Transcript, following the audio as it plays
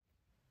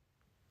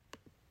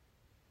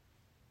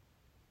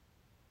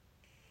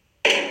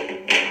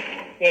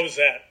What was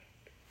that?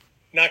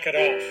 Knock it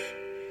off.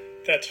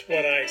 That's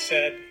what I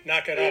said.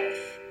 Knock it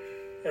off.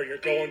 Or you're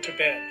going to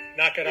bed.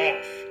 Knock it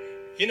off.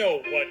 You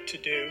know what to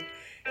do.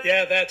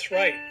 Yeah, that's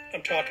right.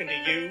 I'm talking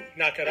to you.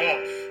 Knock it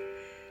off.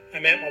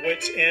 I'm at my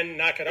wit's end.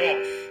 Knock it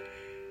off.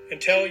 And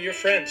tell your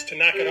friends to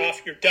knock it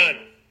off. You're done.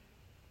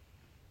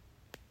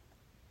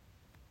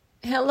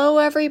 Hello,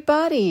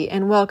 everybody,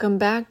 and welcome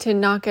back to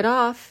Knock It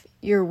Off,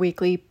 your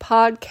weekly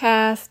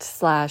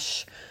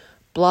podcast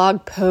 /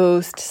 blog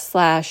post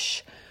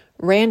 /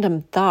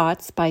 random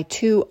thoughts by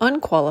two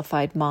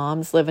unqualified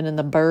moms living in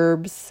the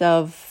burbs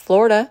of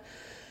Florida.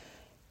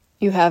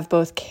 You have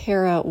both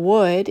Kara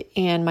Wood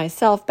and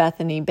myself,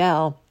 Bethany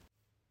Bell.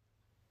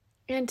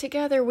 And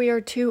together we are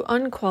two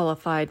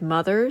unqualified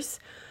mothers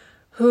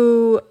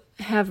who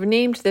have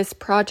named this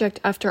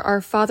project after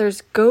our father's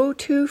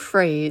go-to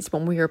phrase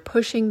when we are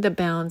pushing the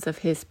bounds of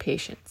his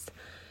patience.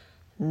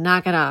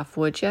 Knock it off,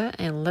 would ya?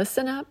 And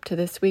listen up to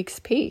this week's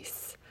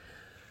piece.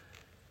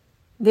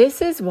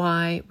 This is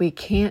why we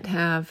can't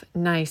have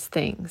nice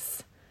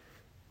things.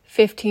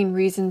 15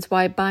 reasons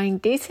why buying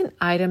decent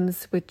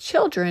items with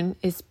children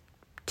is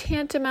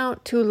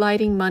tantamount to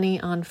lighting money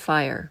on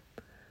fire.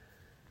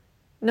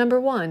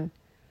 Number 1.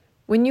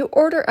 When you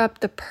order up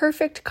the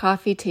perfect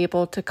coffee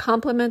table to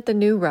complement the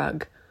new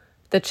rug,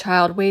 the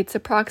child waits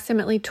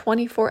approximately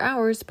 24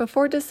 hours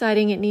before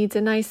deciding it needs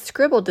a nice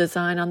scribble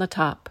design on the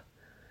top.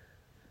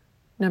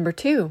 Number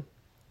 2.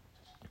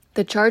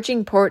 The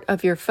charging port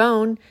of your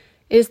phone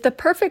is the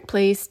perfect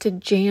place to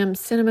jam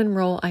cinnamon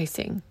roll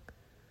icing.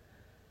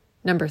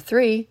 Number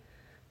 3.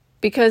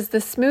 Because the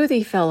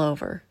smoothie fell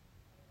over.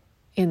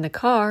 In the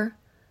car,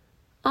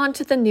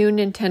 onto the new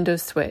Nintendo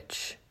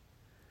Switch.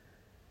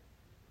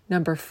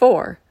 Number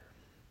 4.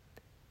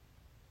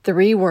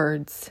 3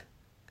 words.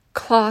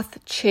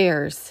 Cloth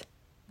chairs.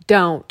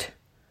 Don't.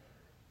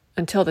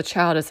 Until the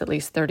child is at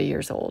least 30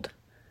 years old.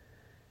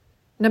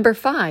 Number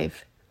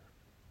 5.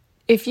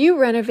 If you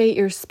renovate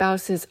your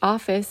spouse's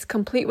office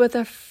complete with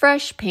a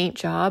fresh paint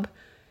job,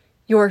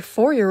 your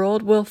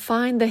 4-year-old will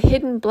find the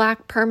hidden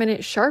black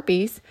permanent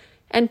Sharpies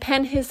and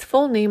pen his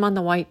full name on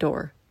the white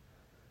door.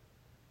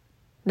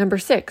 Number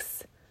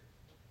 6.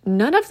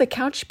 None of the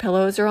couch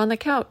pillows are on the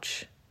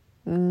couch.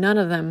 None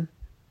of them.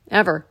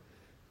 Ever.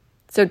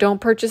 So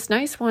don't purchase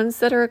nice ones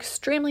that are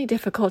extremely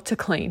difficult to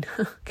clean.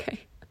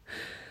 Okay.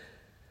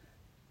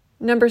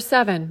 Number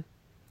 7.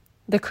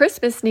 The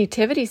Christmas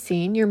nativity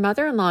scene your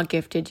mother-in-law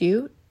gifted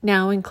you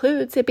now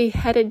includes a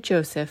beheaded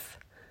Joseph.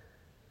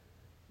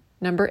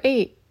 Number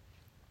 8.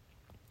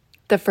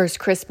 The first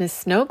Christmas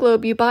snow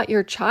globe you bought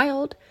your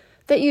child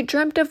that you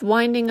dreamt of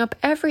winding up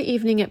every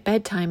evening at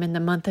bedtime in the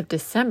month of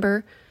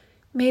December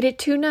made it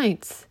 2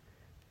 nights.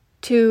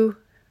 2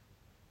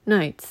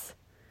 nights.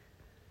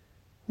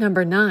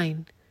 Number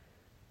 9.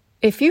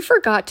 If you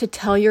forgot to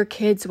tell your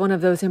kids one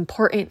of those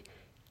important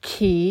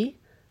key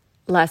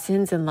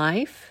lessons in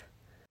life,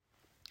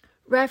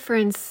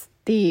 reference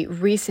the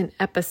recent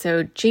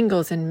episode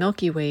Jingles and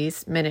Milky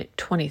Ways, minute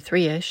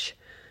 23-ish,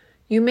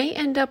 you may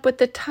end up with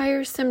the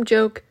tiresome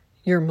joke,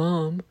 your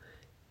mom,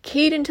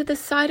 keyed into the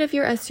side of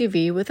your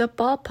SUV with a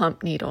ball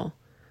pump needle.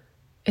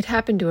 It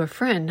happened to a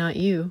friend, not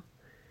you.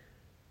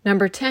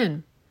 Number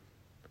 10.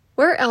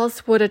 Where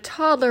else would a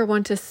toddler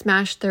want to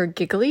smash their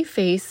giggly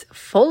face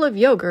full of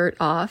yogurt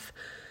off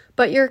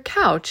but your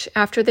couch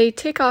after they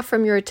tick off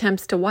from your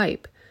attempts to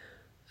wipe?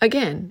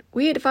 Again,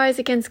 we advise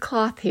against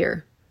cloth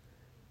here.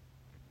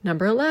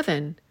 Number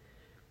 11.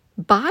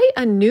 Buy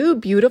a new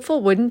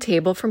beautiful wooden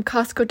table from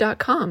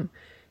Costco.com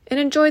and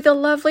enjoy the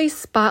lovely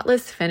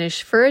spotless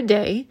finish for a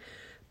day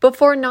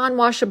before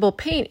non-washable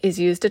paint is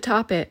used to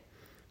top it.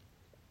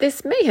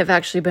 This may have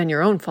actually been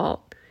your own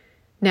fault.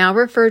 Now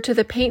refer to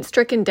the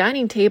paint-stricken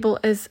dining table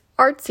as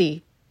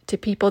artsy to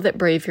people that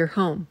brave your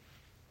home.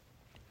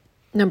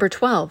 Number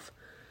 12.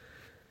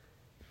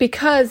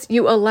 Because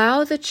you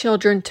allow the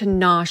children to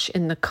nosh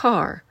in the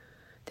car.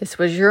 This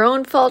was your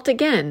own fault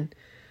again.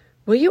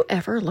 Will you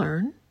ever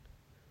learn?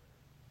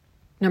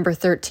 Number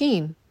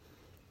 13.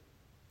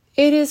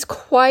 It is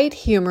quite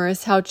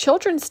humorous how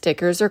children's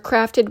stickers are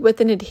crafted with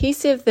an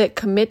adhesive that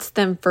commits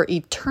them for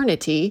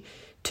eternity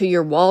to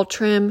your wall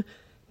trim,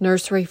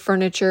 nursery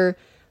furniture,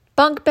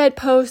 bunk bed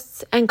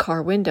posts, and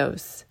car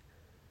windows.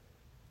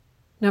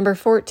 Number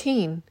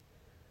 14.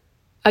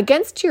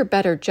 Against your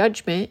better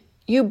judgment,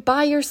 you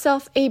buy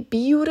yourself a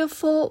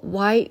beautiful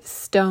white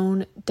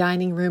stone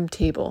dining room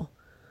table.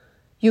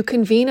 You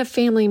convene a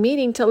family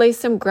meeting to lay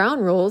some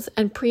ground rules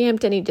and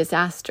preempt any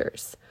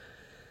disasters.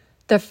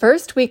 The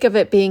first week of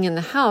it being in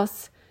the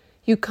house,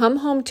 you come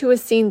home to a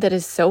scene that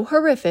is so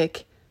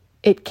horrific,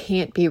 it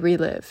can't be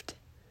relived.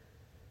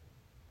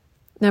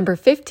 Number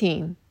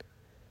 15.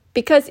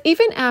 Because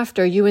even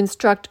after you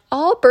instruct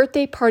all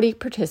birthday party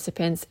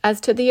participants as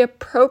to the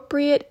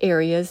appropriate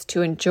areas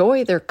to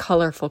enjoy their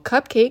colorful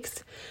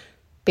cupcakes,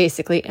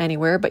 basically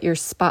anywhere but your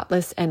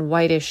spotless and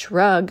whitish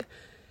rug,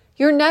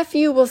 your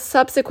nephew will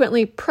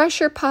subsequently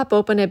pressure pop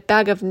open a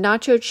bag of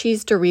nacho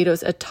cheese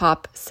Doritos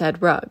atop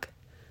said rug.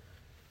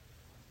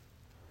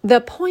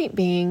 The point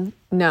being,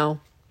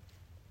 no.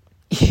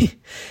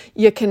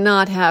 You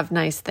cannot have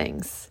nice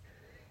things.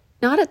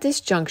 Not at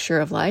this juncture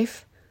of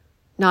life.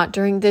 Not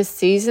during this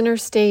season or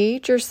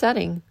stage or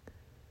setting.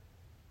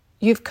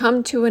 You've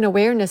come to an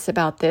awareness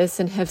about this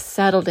and have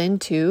settled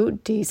into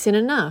decent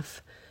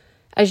enough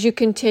as you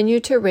continue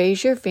to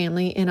raise your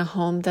family in a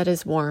home that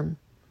is warm.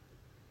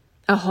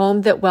 A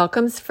home that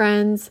welcomes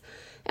friends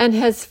and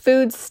has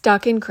food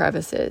stuck in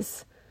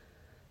crevices.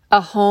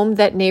 A home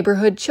that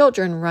neighborhood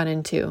children run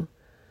into.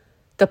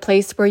 The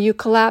place where you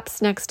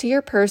collapse next to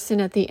your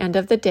person at the end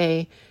of the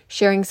day,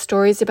 sharing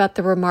stories about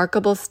the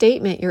remarkable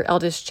statement your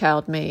eldest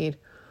child made,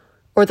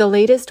 or the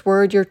latest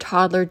word your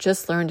toddler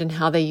just learned and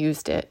how they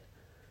used it.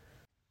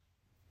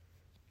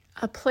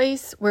 A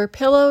place where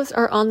pillows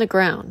are on the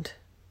ground,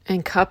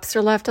 and cups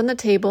are left on the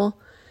table,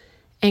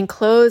 and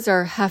clothes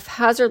are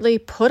haphazardly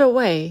put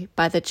away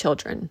by the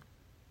children.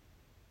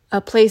 A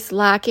place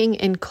lacking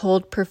in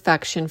cold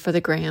perfection for the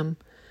Graham,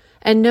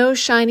 and no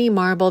shiny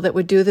marble that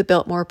would do the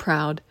Biltmore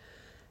proud,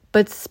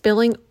 but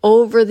spilling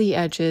over the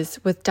edges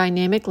with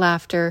dynamic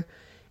laughter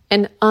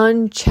and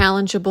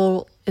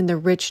unchallengeable in the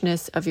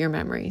richness of your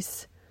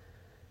memories.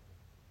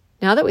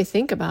 Now that we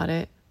think about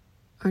it,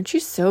 aren't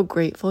you so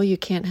grateful you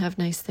can't have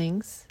nice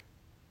things?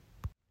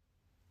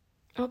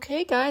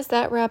 Okay, guys,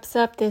 that wraps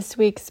up this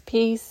week's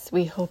piece.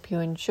 We hope you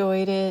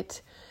enjoyed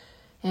it.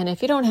 And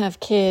if you don't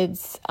have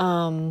kids,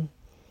 well,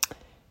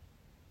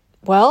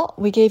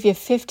 we gave you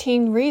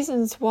 15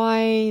 reasons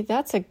why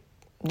that's a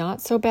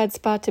not so bad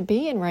spot to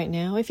be in right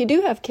now. If you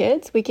do have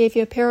kids, we gave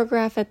you a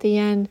paragraph at the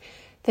end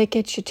that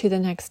gets you to the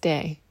next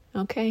day.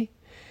 Okay?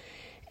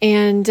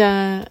 And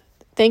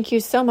thank you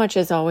so much,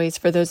 as always,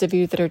 for those of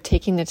you that are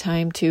taking the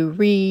time to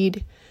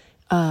read,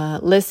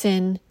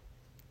 listen,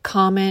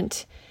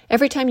 comment.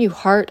 Every time you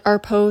heart our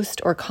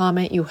post or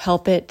comment, you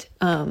help it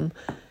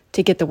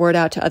to get the word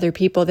out to other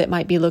people that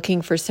might be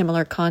looking for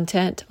similar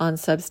content on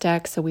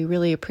Substack. So we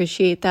really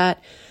appreciate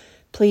that.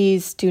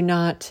 Please do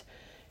not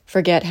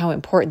forget how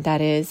important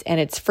that is. And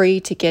it's free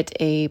to get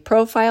a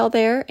profile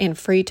there and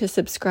free to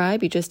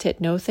subscribe. You just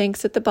hit no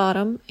thanks at the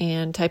bottom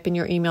and type in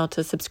your email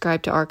to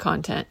subscribe to our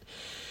content.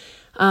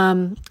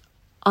 On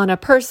a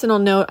personal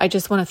note, I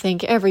just want to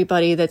thank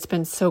everybody that's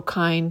been so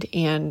kind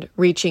and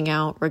reaching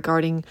out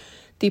regarding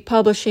the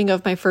publishing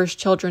of my first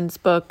children's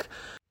book.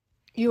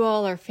 You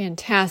all are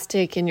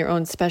fantastic in your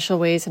own special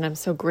ways, and I'm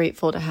so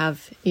grateful to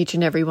have each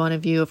and every one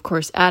of you. Of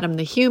course, Adam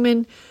the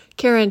human,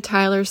 Karen,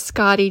 Tyler,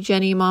 Scotty,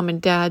 Jenny, Mom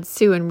and Dad,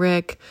 Sue and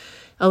Rick,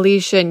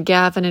 Alicia and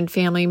Gavin and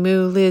family,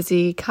 Moo,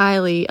 Lizzie,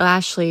 Kylie,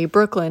 Ashley,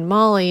 Brooklyn,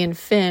 Molly and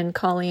Finn,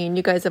 Colleen.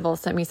 You guys have all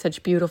sent me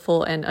such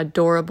beautiful and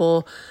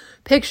adorable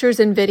pictures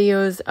and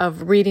videos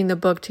of reading the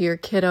book to your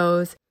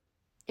kiddos.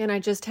 And I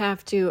just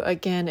have to,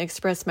 again,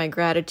 express my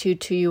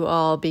gratitude to you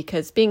all,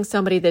 because being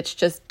somebody that's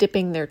just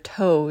dipping their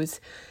toes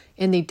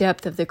in the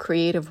depth of the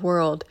creative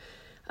world,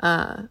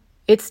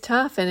 it's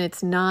tough and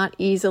it's not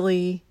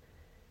easily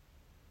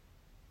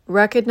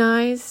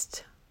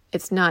recognized.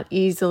 It's not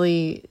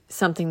easily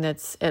something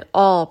that's at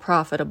all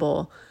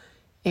profitable.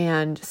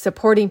 And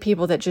supporting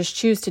people that just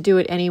choose to do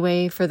it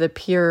anyway for the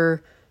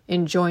pure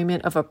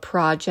enjoyment of a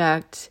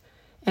project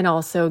and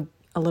also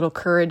a little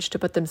courage to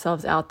put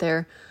themselves out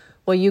there.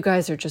 Well, you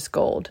guys are just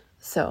gold.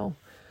 So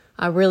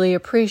I really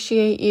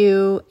appreciate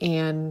you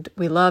and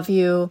we love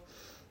you.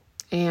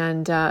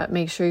 And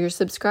make sure you're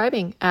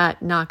subscribing at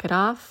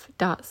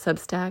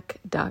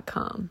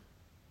knockitoff.substack.com.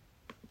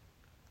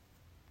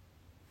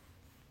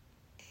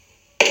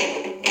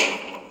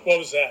 What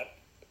was that?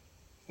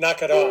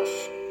 Knock it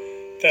off.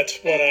 That's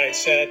what I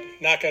said.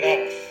 Knock it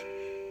off.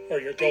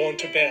 Or you're going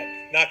to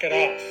bed. Knock it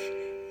off.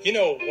 You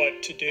know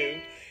what to do.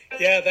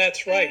 Yeah,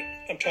 that's right.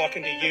 I'm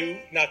talking to you.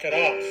 Knock it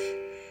off.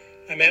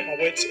 I'm at my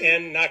wit's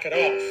end. Knock it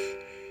off.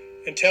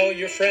 And tell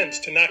your friends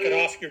to knock it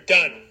off. You're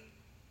done.